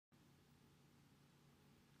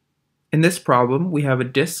In this problem, we have a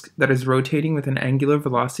disk that is rotating with an angular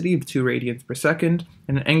velocity of 2 radians per second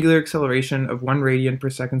and an angular acceleration of 1 radian per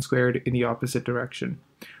second squared in the opposite direction.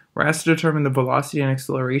 We're asked to determine the velocity and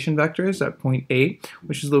acceleration vectors at point A,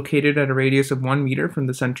 which is located at a radius of 1 meter from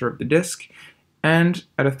the center of the disk and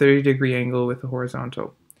at a 30-degree angle with the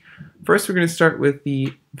horizontal. First, we're going to start with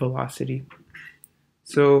the velocity.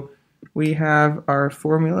 So we have our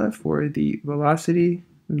formula for the velocity.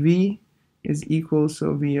 V is equal,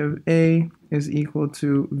 so V of A is equal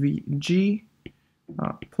to Vg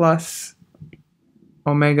plus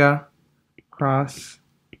omega cross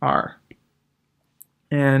r.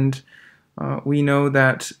 And we know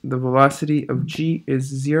that the velocity of g is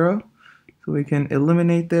 0, so we can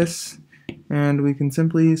eliminate this, and we can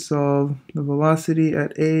simply solve the velocity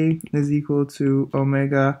at A is equal to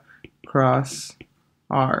omega cross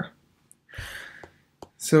r.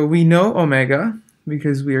 So we know omega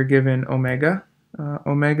because we are given omega.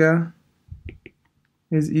 Omega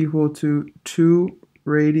is equal to 2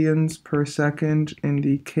 radians per second in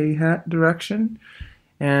the k-hat direction.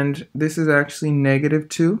 And this is actually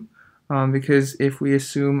 -2 because if we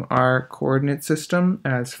assume our coordinate system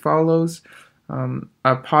as follows,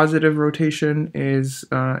 a positive rotation is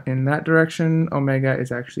in that direction, omega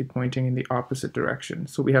is actually pointing in the opposite direction.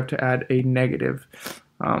 So we have to add a negative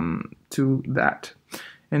to that.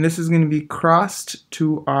 And this is going to be crossed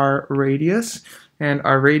to our radius. And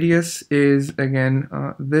our radius is, again,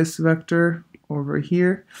 this vector over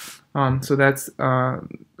here. So that's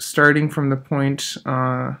starting from the point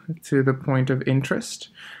to the point of interest.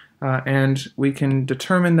 And we can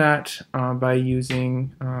determine that by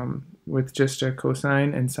using with just a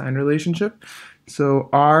cosine and sine relationship. So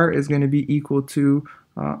r is going to be equal to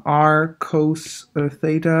r cos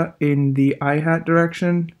theta in the I-hat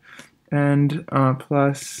direction and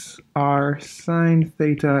plus r sine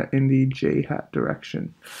theta in the j-hat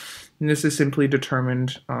direction. And this is simply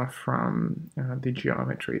determined from the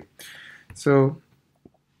geometry. So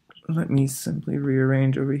let me simply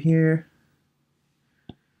rearrange over here.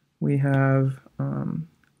 We have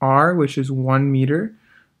r, which is 1 meter.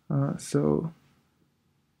 So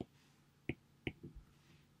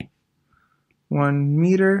 1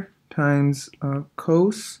 meter times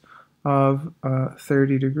cos of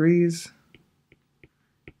 30 degrees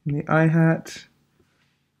in the I-hat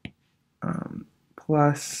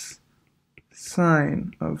plus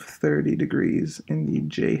sine of 30 degrees in the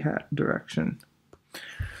j-hat direction.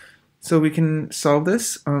 So we can solve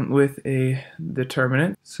this with a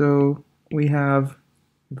determinant. So we have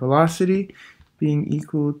velocity being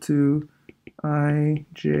equal to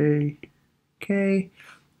ijk.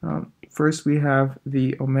 First we have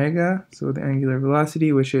the omega, so the angular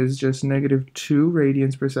velocity, which is just -2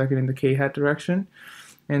 radians per second in the k-hat direction.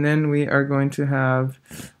 And then we are going to have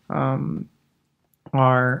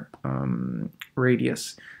our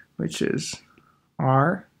radius, which is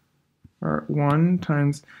r, or 1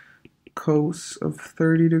 times cos of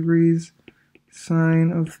 30 degrees,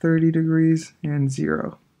 sine of 30 degrees, and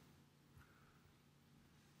 0.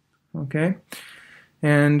 Okay,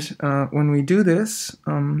 and when we do this,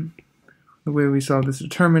 the way we solve this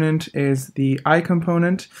determinant is the I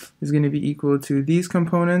component is going to be equal to these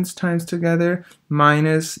components times together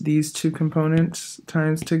minus these two components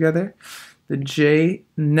times together. The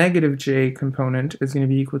negative j component is going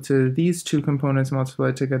to be equal to these two components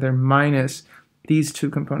multiplied together minus these two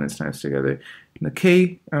components times together. And the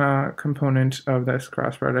k component of this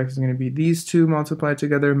cross product is going to be these two multiplied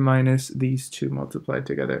together minus these two multiplied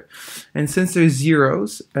together. And since there's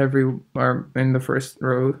zeros in the first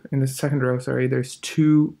row, in the second row, sorry, there's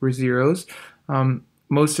 2 zeros.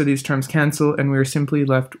 Most of these terms cancel, and we're simply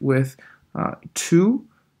left with 2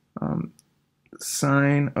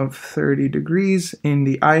 sine of 30 degrees in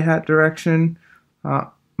the I-hat direction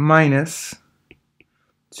minus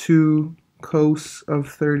 2 cos of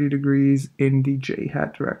 30 degrees in the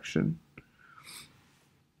j-hat direction.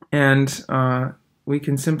 And we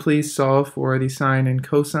can simply solve for the sine and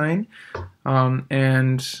cosine,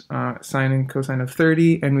 sine and cosine of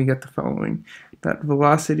 30, and we get the following. That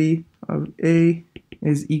velocity of A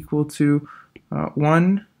is equal to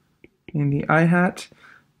 1 in the I-hat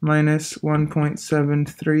minus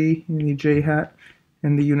 1.73 in the j-hat,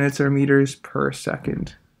 and the units are meters per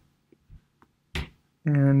second.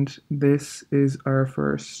 And this is our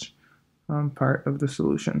first part of the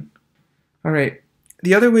solution. All right,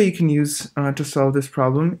 the other way you can use to solve this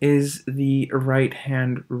problem is the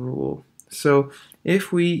right-hand rule. So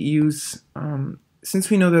if we use, since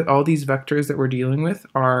we know that all these vectors that we're dealing with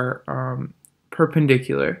are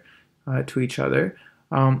perpendicular to each other,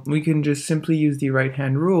 we can just simply use the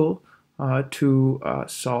right-hand rule to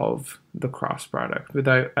solve the cross product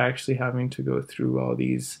without actually having to go through all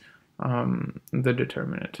these, the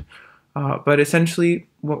determinant. But essentially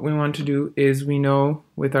what we want to do is, we know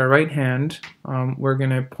with our right hand, we're going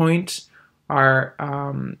to point our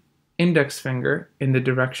index finger in the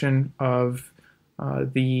direction of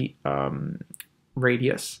the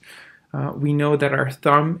radius. We know that our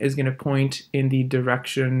thumb is going to point in the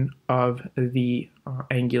direction of the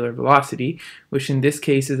angular velocity, which in this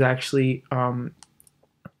case is actually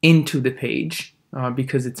into the page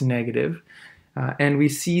because it's negative. And we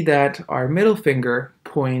see that our middle finger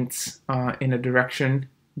points in a direction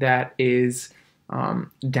that is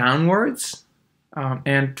downwards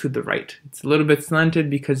and to the right. It's a little bit slanted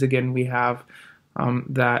because, again, we have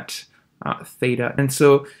that theta. And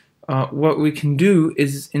so what we can do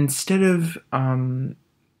is, instead of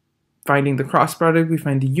finding the cross product, we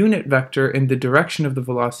find the unit vector in the direction of the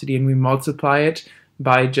velocity, and we multiply it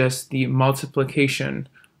by just the multiplication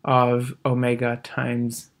of omega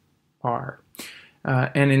times r.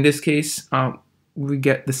 And in this case, we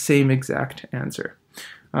get the same exact answer.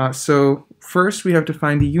 So first we have to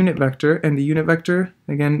find the unit vector, and the unit vector,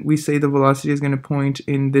 again, we say the velocity is going to point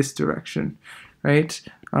in this direction, right?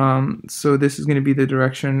 So this is going to be the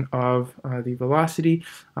direction of the velocity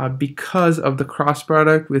because of the cross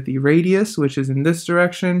product with the radius, which is in this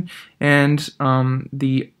direction, and an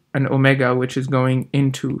omega, which is going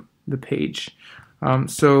into the page.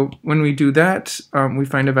 So when we do that, we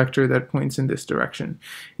find a vector that points in this direction.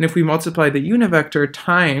 And if we multiply the unit vector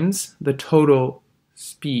times the total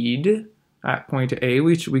speed at point A,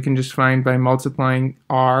 which we can just find by multiplying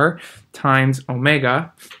r times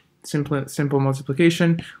omega, simple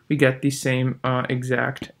multiplication, we get the same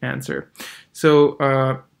exact answer.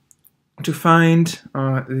 So to find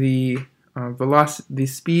the velocity, the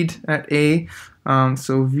speed at A,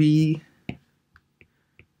 so v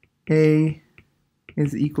A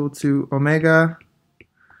is equal to omega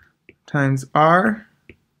times r,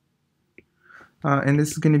 and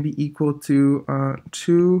this is going to be equal to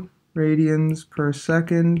 2 radians per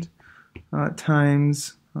second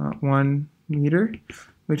times 1 meter,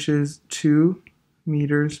 which is 2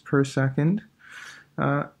 meters per second.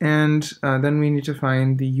 And then we need to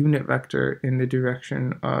find the unit vector in the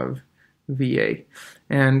direction of VA.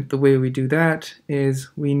 And the way we do that is,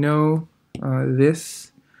 we know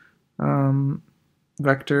this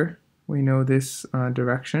vector, we know this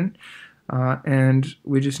direction, and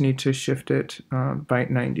we just need to shift it by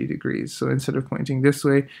 90 degrees. So instead of pointing this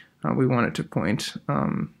way, we want it to point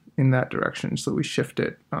in that direction, so we shift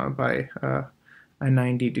it by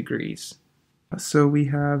 90 degrees. So we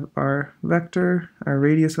have our vector, our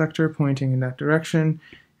radius vector, pointing in that direction,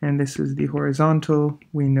 and this is the horizontal.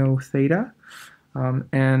 We know theta,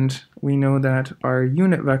 and we know that our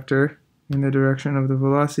unit vector in the direction of the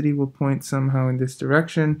velocity will point somehow in this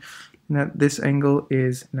direction, and that this angle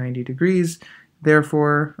is 90 degrees.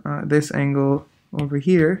 Therefore, this angle over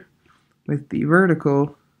here with the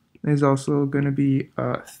vertical is also going to be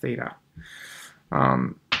theta.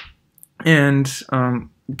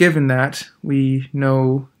 Given that, we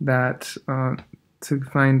know that to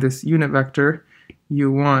find this unit vector,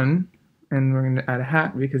 u1, and we're going to add a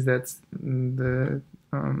hat because that's the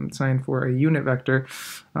sign for a unit vector,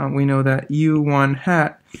 we know that u1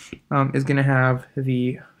 hat is going to have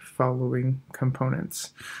the following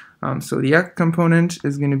components. So the x component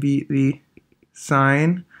is going to be the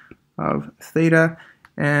sine of theta,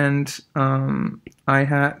 and I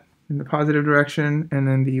hat in the positive direction, and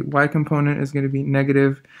then the y component is going to be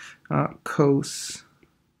negative cos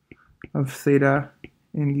of theta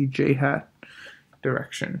in the j hat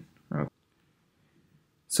direction. Okay.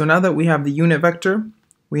 So now that we have the unit vector,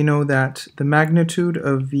 we know that the magnitude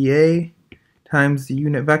of VA times the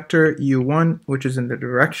unit vector u1, which is in the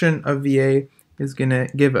direction of VA, is going to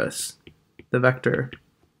give us the vector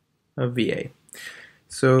of VA.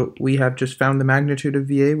 So we have just found the magnitude of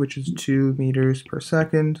VA, which is 2 meters per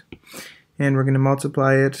second, and we're going to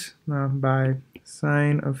multiply it by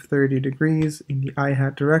sine of 30 degrees in the I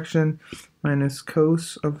hat direction minus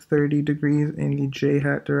cos of 30 degrees in the j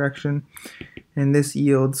hat direction, and this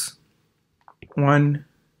yields 1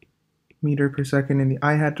 meter per second in the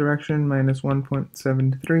I hat direction minus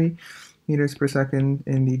 1.73 meters per second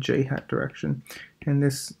in the j hat direction, and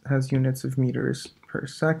this has units of meters per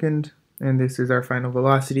second. And this is our final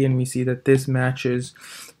velocity, and we see that this matches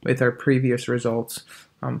with our previous results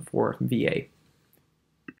for VA.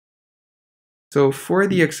 So for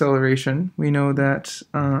the acceleration, we know that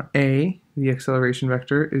A, the acceleration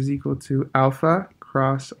vector, is equal to alpha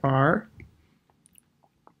cross r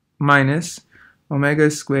minus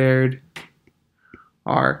omega squared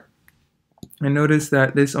r. And notice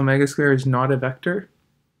that this omega square is not a vector.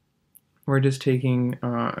 We're just taking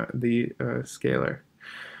the scalar,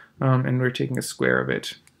 and we're taking a square of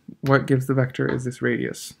it. What gives the vector is this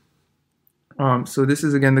radius. So this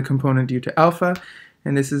is again the component due to alpha,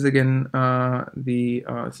 and this is again the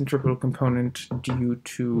centripetal component due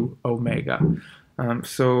to omega.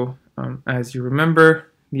 As you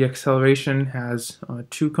remember, the acceleration has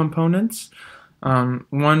two components.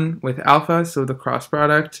 One with alpha, so the cross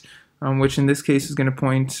product, which in this case is going to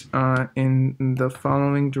point in the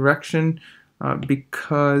following direction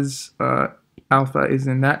because alpha is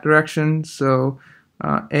in that direction. So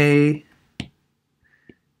A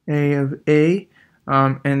of A,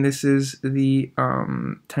 and this is the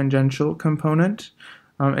tangential component.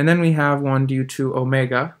 And then we have one due to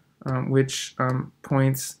omega, which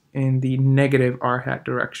points in the negative r hat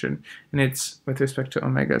direction, and it's with respect to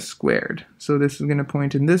omega squared. So this is going to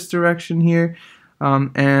point in this direction here,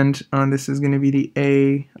 and this is going to be the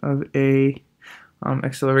A of A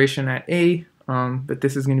acceleration at A, but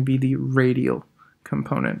this is going to be the radial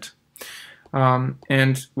component.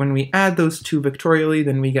 And when we add those two vectorially,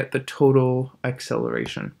 then we get the total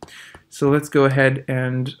acceleration. So let's go ahead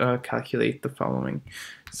and calculate the following.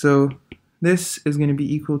 So this is going to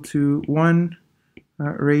be equal to 1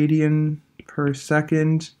 radian per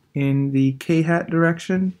second in the k hat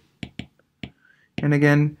direction. And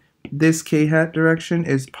again, this k hat direction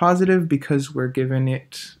is positive because we're given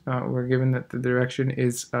that the direction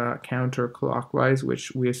is counterclockwise,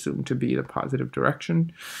 which we assume to be the positive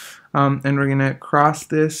direction. And we're going to cross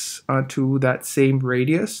this to that same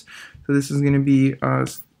radius. So this is going to be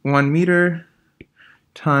 1 meter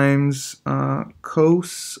times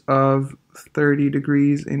cos of 30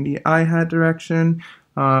 degrees in the I hat direction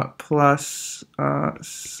plus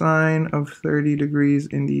sine of 30 degrees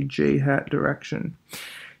in the j hat direction.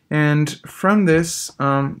 And from this,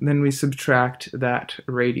 then we subtract that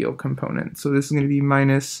radial component. So this is going to be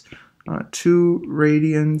minus 2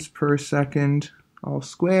 radians per second all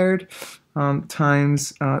squared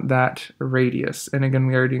times that radius. And again,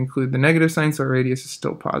 we already include the negative sign, so our radius is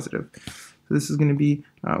still positive. So this is going to be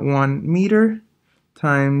 1 meter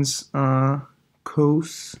times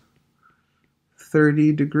cos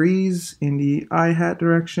 30 degrees in the I hat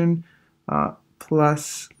direction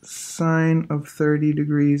plus sine of 30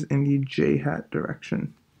 degrees in the j hat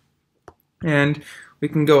direction. And we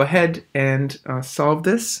can go ahead and solve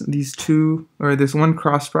this one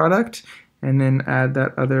cross product, and then add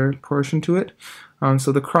that other portion to it.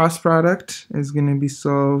 So the cross product is going to be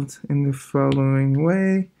solved in the following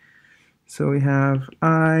way. So we have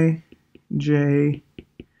I, j,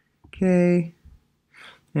 k,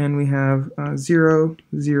 and we have 0,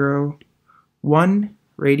 0, 1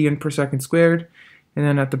 radian per second squared. And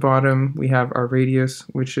then at the bottom, we have our radius,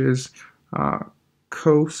 which is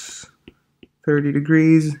cos 30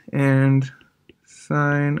 degrees and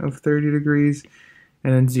sine of 30 degrees,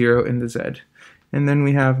 and then 0 in the z. And then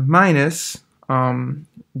we have minus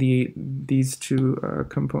these two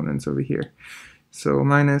components over here. So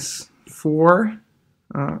minus 4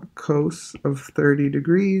 cos of 30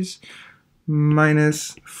 degrees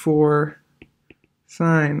minus 4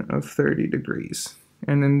 sine of 30 degrees.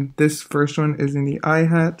 And then this first one is in the I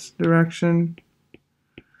hat direction,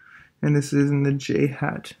 and this is in the j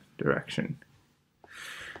hat direction.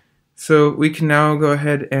 So we can now go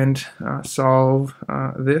ahead and solve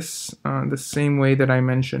this the same way that I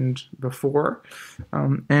mentioned before,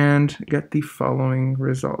 and get the following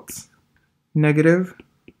results. Negative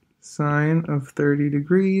sine of 30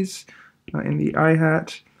 degrees in the I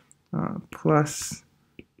hat plus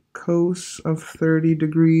cos of 30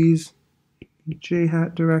 degrees j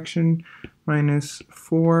hat direction minus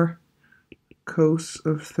 4 cos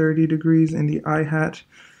of 30 degrees in the I hat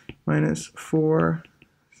minus 4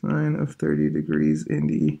 sine of 30 degrees in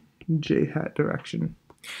the j hat direction.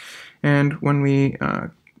 And when we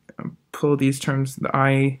pull these terms, the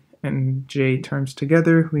I and j terms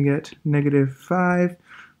together, we get negative 5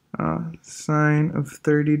 sine of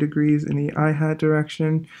 30 degrees in the I hat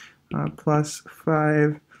direction plus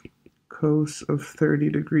 5 cos of 30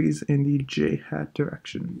 degrees in the j hat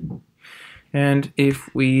direction. And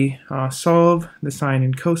if we solve the sine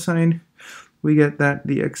and cosine, we get that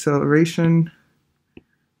the acceleration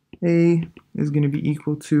A is going to be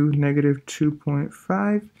equal to negative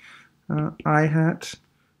 2.5 I hat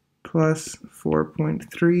plus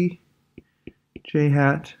 4.3 j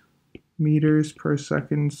hat meters per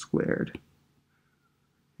second squared.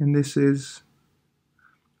 And this is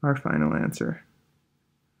our final answer.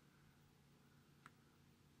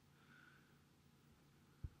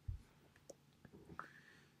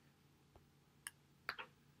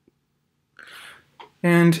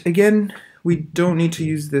 And again, we don't need to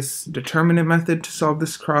use this determinant method to solve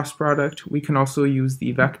this cross product. We can also use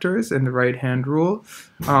the vectors and the right-hand rule.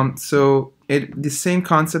 The same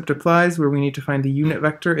concept applies where we need to find the unit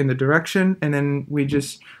vector in the direction, and then we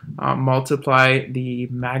just multiply the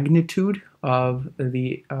magnitude of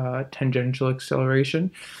the tangential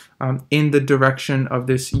acceleration in the direction of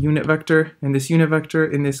this unit vector. And this unit vector,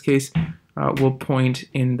 in this case, will point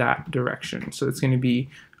in that direction. So it's going to be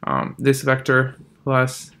this vector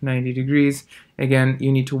plus 90 degrees. Again,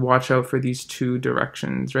 you need to watch out for these two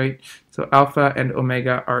directions, right? So alpha and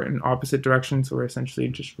omega are in opposite directions, so we're essentially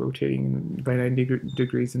just rotating by 90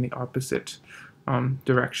 degrees in the opposite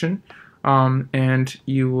direction. And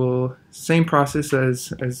you will, same process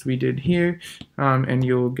as we did here, and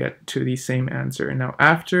you'll get to the same answer. Now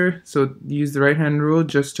so use the right-hand rule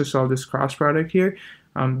just to solve this cross product here.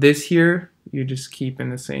 This here, you just keep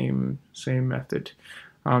in the same method.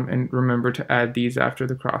 And remember to add these after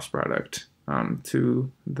the cross product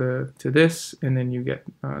to this, and then you get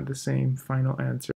the same final answer.